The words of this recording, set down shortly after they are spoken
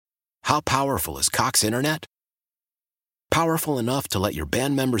How powerful is Cox Internet? Powerful enough to let your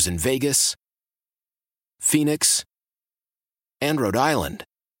band members in Vegas, Phoenix, and Rhode Island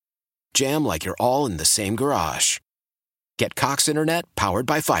jam like you're all in the same garage. Get Cox Internet powered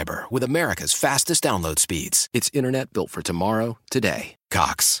by fiber with America's fastest download speeds. It's internet built for tomorrow, today.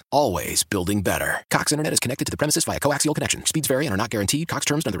 Cox, always building better. Cox Internet is connected to the premises via coaxial connection. Speeds vary and are not guaranteed. Cox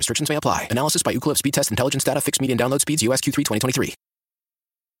terms and other restrictions may apply. Analysis by Ookla Speed Test Intelligence Data. Fixed median download speeds. US Q3 2023.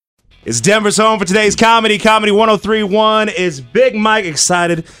 It's Denver's home for today's comedy. Comedy 103.1 is Big Mike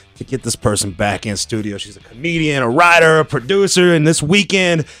excited to get this person back in studio. She's a comedian, a writer, a producer, and this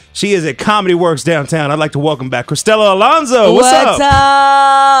weekend she is at Comedy Works downtown. I'd like to welcome back Cristela Alonzo. What's up? What's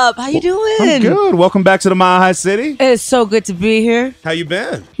up? How you doing? I'm good. Welcome back to the Mile High City. It's so good to be here. How you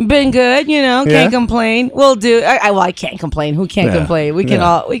been? Been good, can't complain. We'll do. I can't complain. Who can't complain? We can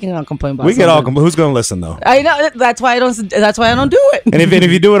all complain about. We can all complain. Who's gonna listen though? I know. That's why I don't do it. And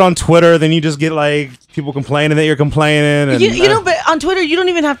if you do it on Twitter, then you just get like people complaining that you're complaining. And, but on Twitter you don't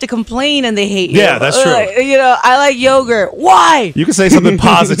even have to complain and they hate you. Yeah, that's true. I like yogurt. Why? You can say something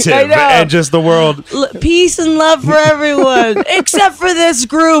positive and just the world. Peace and love for everyone, except for this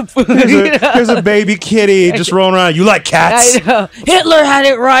group. There's a baby kitty just rolling around. You like cats? I know. Hitler had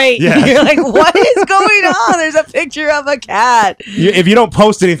it right. Yeah. You're like, what is going on? There's a picture of a cat. If you don't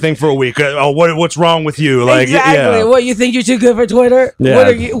post anything for a week, what's wrong with you? Like, exactly. Yeah. What, you think you're too good for Twitter?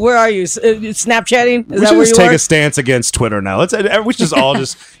 Yeah. Where are you? Snapchatting? We should just take a stance against Twitter now. We should just all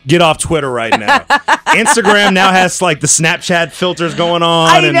just get off Twitter right now. Instagram now has like the Snapchat filters going on.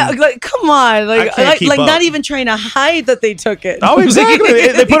 I know. Like, come on. Like up. Not even trying to hide that they took it. Oh, exactly.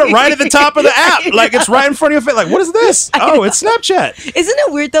 They put it right at the top of the app. Like it's right in front of your face. Like, what is this? Oh, it's Snapchat. Isn't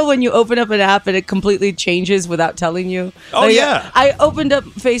it weird though when you open up an app and it completely changes without telling you? Oh, yeah. I opened up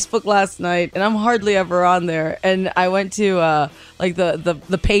Facebook last night and I'm hardly ever on there. And I went to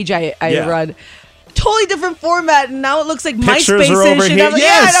the page I run. Totally different format, and now it looks like Pictures MySpace are over and here. I'm like,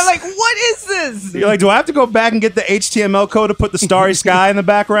 Yes. and I'm like, what is this? You're like, do I have to go back and get the HTML code to put the starry sky in the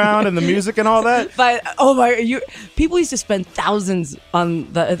background and the music and all that? But people used to spend thousands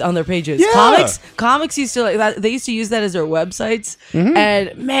on their pages. Yeah. Comics used to like that. They used to use that as their websites,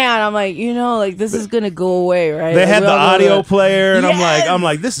 and man, I'm like, this is gonna go away, right? They like, had the audio player, and Yes. I'm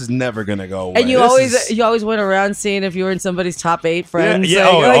like, this is never gonna go away. And you always went around seeing if you were in somebody's top 8 friends. Yeah.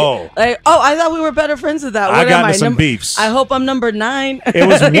 I thought we were better friends with that. I got into some beefs. I hope I'm number 9. It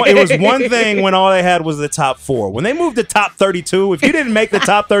was one thing when all they had was the top 4. When they moved to top 32, if you didn't make the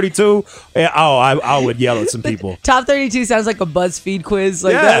top 32, I would yell at some people. Top 32 sounds like a BuzzFeed quiz.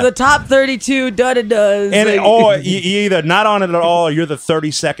 Like Yeah. the top 32 does. And or you either not on it at all, or you're the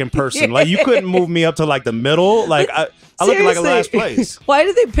 32nd person. Like you couldn't move me up to like the middle. Like I look like a last place. Why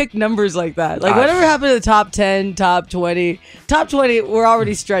did they pick numbers like that? Like whatever happened to the top 10, top 20? Top 20, we're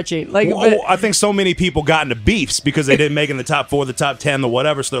already stretching. Like, I think so many people got into beefs because they didn't make it in the top 4, the top 10, the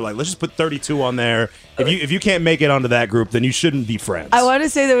whatever. So they're like, let's just put 32 on there. If you can't make it onto that group, then you shouldn't be friends. I want to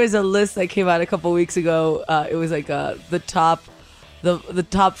say there was a list that came out a couple weeks ago. It was like the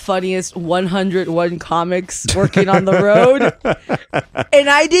top funniest 101 comics working on the road, and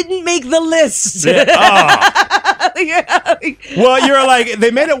I didn't make the list. Well, you're like,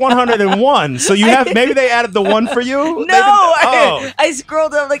 they made it 101, so maybe they added the 1 for you. No, I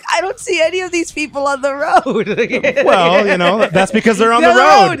scrolled up like I don't see any of these people on the road. Well, that's because they're on the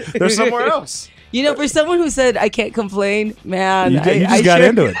road. They're somewhere else. For someone who said I can't complain, man, you just got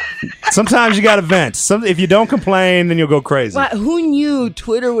into it. Sometimes you got to vent. If you don't complain, then you'll go crazy. Who knew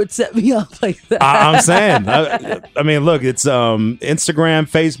Twitter would set me up like that? I'm saying. I mean, look, it's Instagram,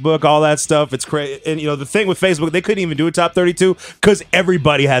 Facebook, all that stuff. It's crazy. And the thing with Facebook, they couldn't even do a top 32 because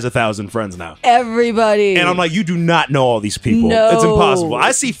everybody has 1,000 friends now. Everybody. And I'm like, you do not know all these people. No. It's impossible.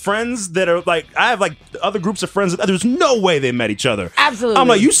 I see friends that are like, I have like other groups of friends that there's no way they met each other. Absolutely. I'm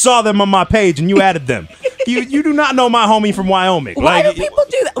like, you saw them on my page and you added them. You do not know my homie from Wyoming. Why do people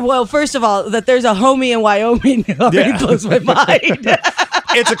do that? Well, first of all, that there's a homie in Wyoming already blows my mind.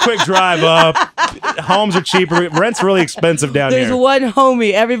 It's a quick drive up. Homes are cheaper. Rent's really expensive down here. There's one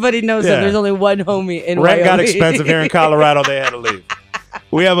homie. Everybody knows that there's only one homie in Wyoming. Rent got expensive here in Colorado. They had to leave.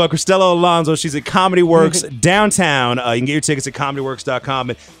 We have Cristela Alonzo. She's at Comedy Works downtown. You can get your tickets at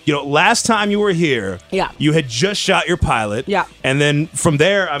comedyworks.com. And, last time you were here, you had just shot your pilot. Yeah. And then from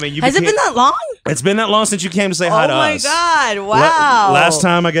there, I mean, Has it been that long? It's been that long since you came to say hi to us. Oh my God! Wow. Last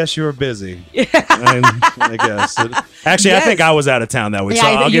time, I guess you were busy. I guess. Actually, Yes. I think I was out of town that week, Yeah, so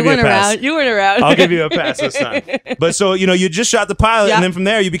I think I'll give you a pass. You weren't around. I'll give you a pass this time. But so, you just shot the pilot, Yep. and then from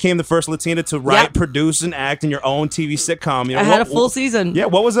there, you became the first Latina to write, Yep. produce, and act in your own TV sitcom. I had a full season. Yeah,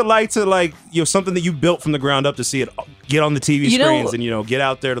 what was it like to something that you built from the ground up to see it get on the TV screens and get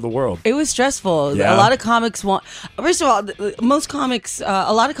out there to the world? It was stressful. Yeah. A lot of comics want. First of all, most comics,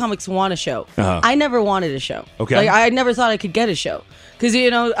 a lot of comics want a show. I never wanted a show. Okay. Like I never thought I could get a show because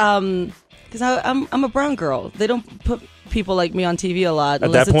I'm a brown girl. They don't put people like me on TV a lot.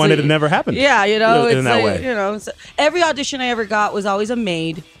 At that point, it had never happened. Yeah, in it's that like, way. So every audition I ever got was always a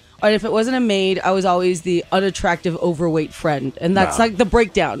maid. And if it wasn't a maid, I was always the unattractive, overweight friend. And that's like the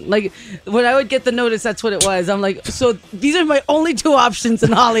breakdown. Like, when I would get the notice, that's what it was. I'm like, so these are my only two options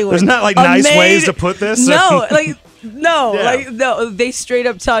in Hollywood. There's not, like, nice ways to put this? No, no, Yeah. no. They straight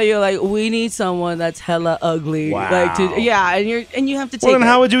up tell you, like, we need someone that's hella ugly. Wow. Like, and you have to take Well, then it.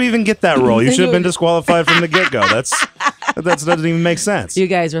 how would you even get that role? You And should have you- been disqualified from the get-go. That doesn't even make sense. You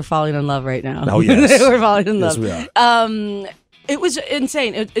guys are falling in love right now. Oh, yes. We're falling in love. Yes, we are. It was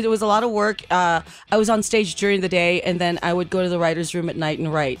insane. It was a lot of work. I was on stage during the day, and then I would go to the writer's room at night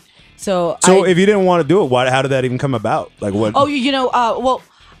and write. So if you didn't want to do it, how did that even come about? Like what? Oh, well,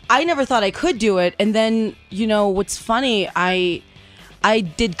 I never thought I could do it, and then what's funny, I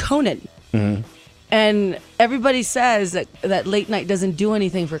did Conan, and everybody says that late night doesn't do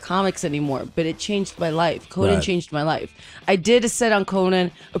anything for comics anymore, but it changed my life. Conan changed my life. I did a set on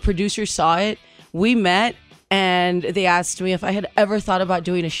Conan. A producer saw it. We met. And they asked me if I had ever thought about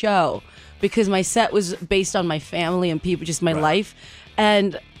doing a show because my set was based on my family and people, just my life.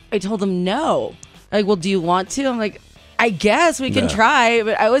 And I told them no. Like, well, do you want to? I'm like, I guess we can try,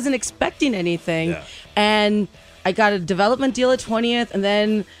 but I wasn't expecting anything. Yeah. And I got a development deal at 20th, and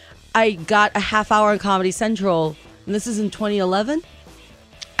then I got a half hour on Comedy Central, and this is in 2011.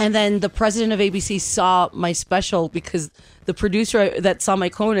 And then the president of ABC saw my special because the producer that saw my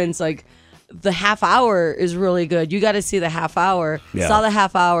Conan's like, the half hour is really good. You got to see the half hour. Yeah. Saw the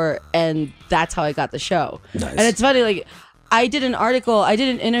half hour, and that's how I got the show. Nice. And it's funny, like, I did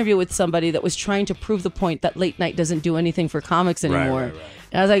an interview with somebody that was trying to prove the point that late night doesn't do anything for comics anymore. Right.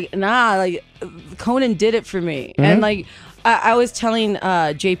 And I was like, nah, like, Conan did it for me. And like, I was telling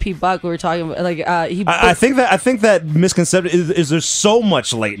JP Buck, we were talking about, like, I think that misconception is there's so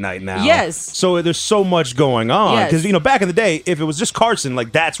much late night now. Yes. So there's so much going on because Yes. back in the day, if it was just Carson,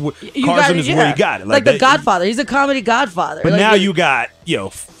 like that's what you Carson got it, is where you got it. Like the Godfather. He's a comedy Godfather. But like, now you got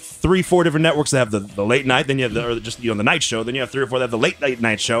 3-4 different networks that have the late night, then you have the night show, then you have 3 or 4 that have the late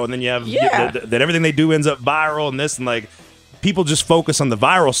night show, and then you have that everything they do ends up viral and this and like. People just focus on the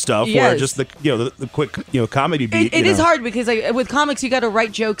viral stuff, where Yes. just the quick comedy beat. It is hard because like with comics, you got to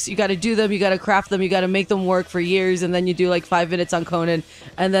write jokes, you got to do them, you got to craft them, you got to make them work for years, and then you do like 5 minutes on Conan,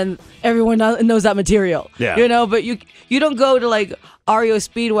 and then everyone knows that material. Yeah. But you don't go to like REO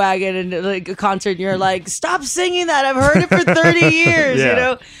Speedwagon and like a concert, and you're like, stop singing that. I've heard it for 30 years.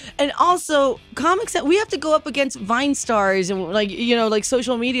 Yeah. And also comics that we have to go up against Vine stars and like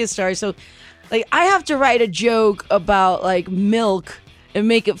social media stars. So. Like, I have to write a joke about, like, milk and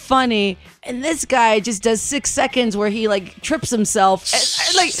make it funny, and this guy just does 6 seconds where he, like, trips himself. And,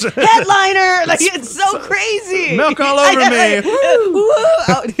 like, headliner! Like, it's so crazy! Milk all over me!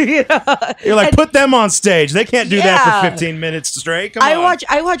 You're like, put them on stage. They can't do that for 15 minutes straight. Come on.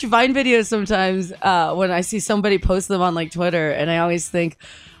 I watch Vine videos sometimes when I see somebody post them on, like, Twitter, and I always think,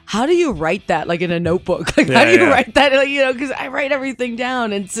 how do you write that like in a notebook? Like how do you write that? Like, because I write everything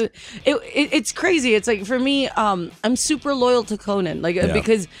down. And it's crazy. It's like for me, I'm super loyal to Conan,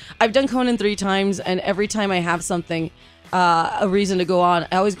 because I've done Conan 3 times, and every time I have something, a reason to go on,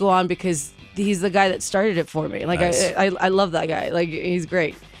 I always go on because he's the guy that started it for me. Like nice. I love that guy. Like he's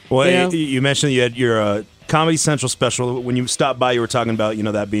great. Well, you mentioned you had your Comedy Central special. When you stopped by, you were talking about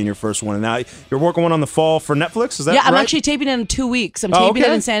that being your first one, and now you're working one on the fall for Netflix. Is that right? I'm actually taping it in 2 weeks. I'm taping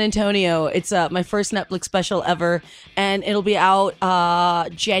it in San Antonio. It's my first Netflix special ever, and it'll be out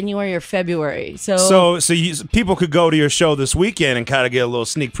January or February. So people could go to your show this weekend and kind of get a little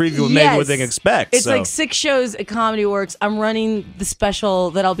sneak preview of maybe what they can expect. It's like 6 shows at Comedy Works. I'm running the special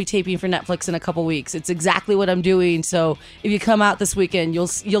that I'll be taping for Netflix in a couple weeks. It's exactly what I'm doing. So if you come out this weekend,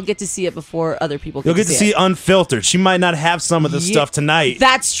 you'll get to see it before other people. You'll get to see it. Unfiltered. She might not have some of the stuff tonight.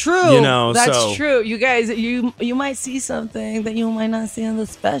 That's true. That's so. true. You guys, you might see something that you might not see on the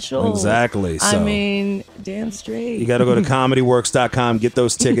special. Exactly. So. I mean, damn straight. You got to go to comedyworks.com, get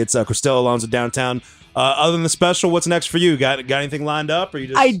those tickets. Cristela Alonzo downtown. Other than the special, what's next for you? Got anything lined up? Or you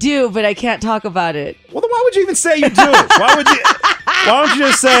just... I do, but I can't talk about it. Well, then why would you even say you do? Why would you? Why don't you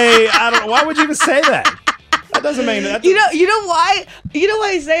just say, why would you even say that? That doesn't make that. You know why? You know why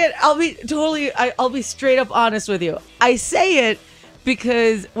I say it? I'll be straight up honest with you. I say it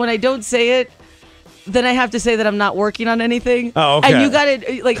because when I don't say it, then I have to say that I'm not working on anything. Oh, okay. And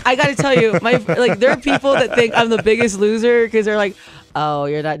I gotta tell you, there are people that think I'm the biggest loser because they're like, oh,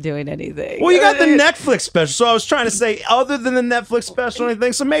 you're not doing anything. Well, you got the Netflix special, so I was trying to say other than the Netflix special or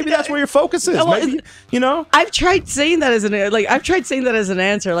anything, so maybe that's where your focus is. Maybe, I've tried saying that as an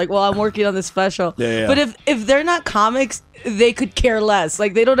answer. Like, well, I'm working on this special. Yeah. But if they're not comics, they could care less.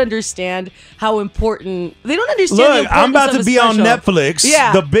 Like, they don't understand how important. They don't understand. Look, I'm about to be on Netflix.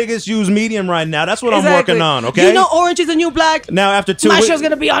 Yeah. The biggest used medium right now. That's what I'm working on. Okay. You know, Orange is the New Black. Now after 2 my weeks, show's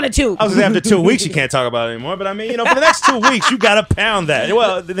gonna be on it too. I was gonna say after 2 weeks, you can't talk about it anymore. But I mean, for the next 2 weeks, you gotta pound that.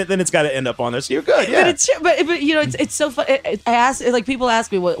 Well, then it's got to end up on there. So you're good. Yeah. But it's so fun. I ask, like, people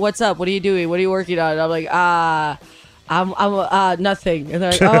ask me, what's up? What are you doing? What are you working on? And I'm like, I'm nothing. And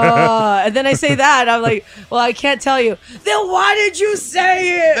they're like, oh. And then I say that. I'm like, well, I can't tell you. Then why did you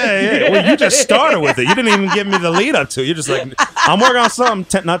say it? Yeah. Well, you just started with it. You didn't even give me the lead up to it. You're just like, I'm working on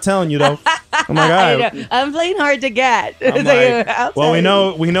something. Not telling you though. I'm like, all right. I'm playing hard to get. Well,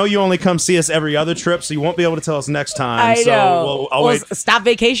 we know you only come see us every other trip, so you won't be able to tell us next time. I know. So I'll wait. Stop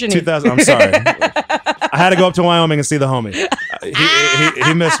vacationing. I'm sorry. I had to go up to Wyoming and see the homie.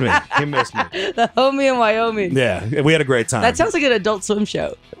 He missed me. The homie in Wyoming. Yeah, we had a great time. That sounds like an Adult Swim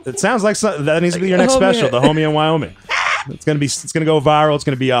show. It sounds like that needs to be your next special, the homie in Wyoming. It's gonna go viral. It's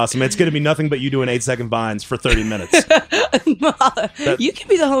gonna be awesome. It's gonna be nothing but you doing 8-second vines for 30 minutes. You can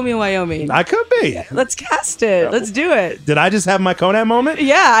be the homie in Wyoming. I could be. Let's cast it. Let's do it. Did I just have my Conan moment?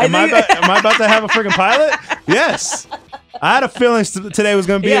 Yeah. Am I about to have a freaking pilot? Yes. I had a feeling today was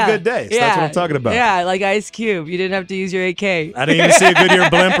going to be a good day. So that's what I'm talking about. Yeah, like Ice Cube. You didn't have to use your AK. I didn't even see a Goodyear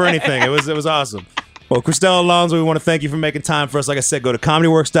blimp or anything. It was awesome. Well, Cristela Alonzo, we want to thank you for making time for us. Like I said, go to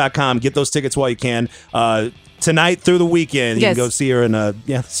comedyworks.com. Get those tickets while you can. Tonight through the weekend, you can go see her in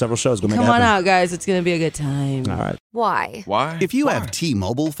several shows. Come on out, guys. It's going to be a good time. All right. Why? If you have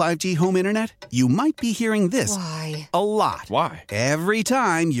T-Mobile 5G home internet, you might be hearing this Why? a lot. Why? Every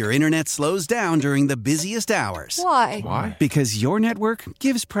time your internet slows down during the busiest hours. Why? Because your network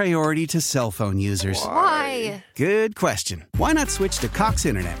gives priority to cell phone users. Why? Good question. Why not switch to Cox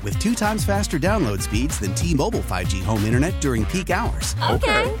Internet with 2 times faster download speeds than T-Mobile 5G home internet during peak hours?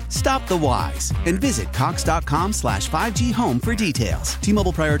 Okay. Stop the whys and visit cox.com/5G home for details.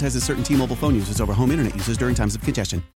 T-Mobile prioritizes certain T-Mobile phone users over home internet users during times of congestion.